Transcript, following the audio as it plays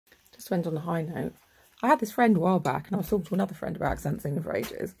just went on a high note. I had this friend a while back, and I was talking to another friend about accent singing for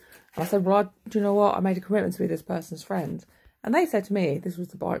ages. And I said, well, do you know what? I made a commitment to be this person's friend. And they said to me, this was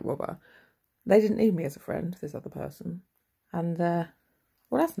the bike robber, they didn't need me as a friend, this other person. And, well,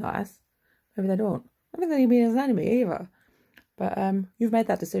 that's nice. Maybe they don't. I don't think they need me as an enemy either. But you've made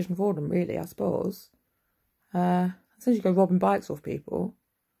that decision for them, really, I suppose. Since you go robbing bikes off people,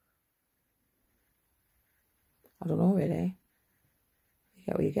 I don't know, really. You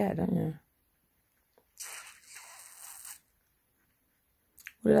get what you get, don't you?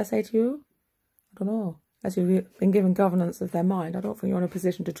 What did I say to you? I don't know. As you've been given governance of their mind, I don't think you're in a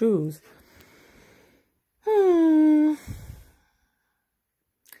position to choose.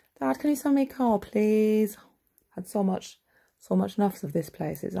 Dad, can you send me a car, please? I've had so much nuffs of this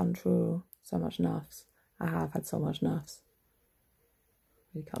place. It's untrue. So much nuffs. I have had so much nuffs.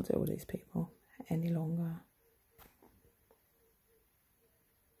 We can't deal with these people any longer.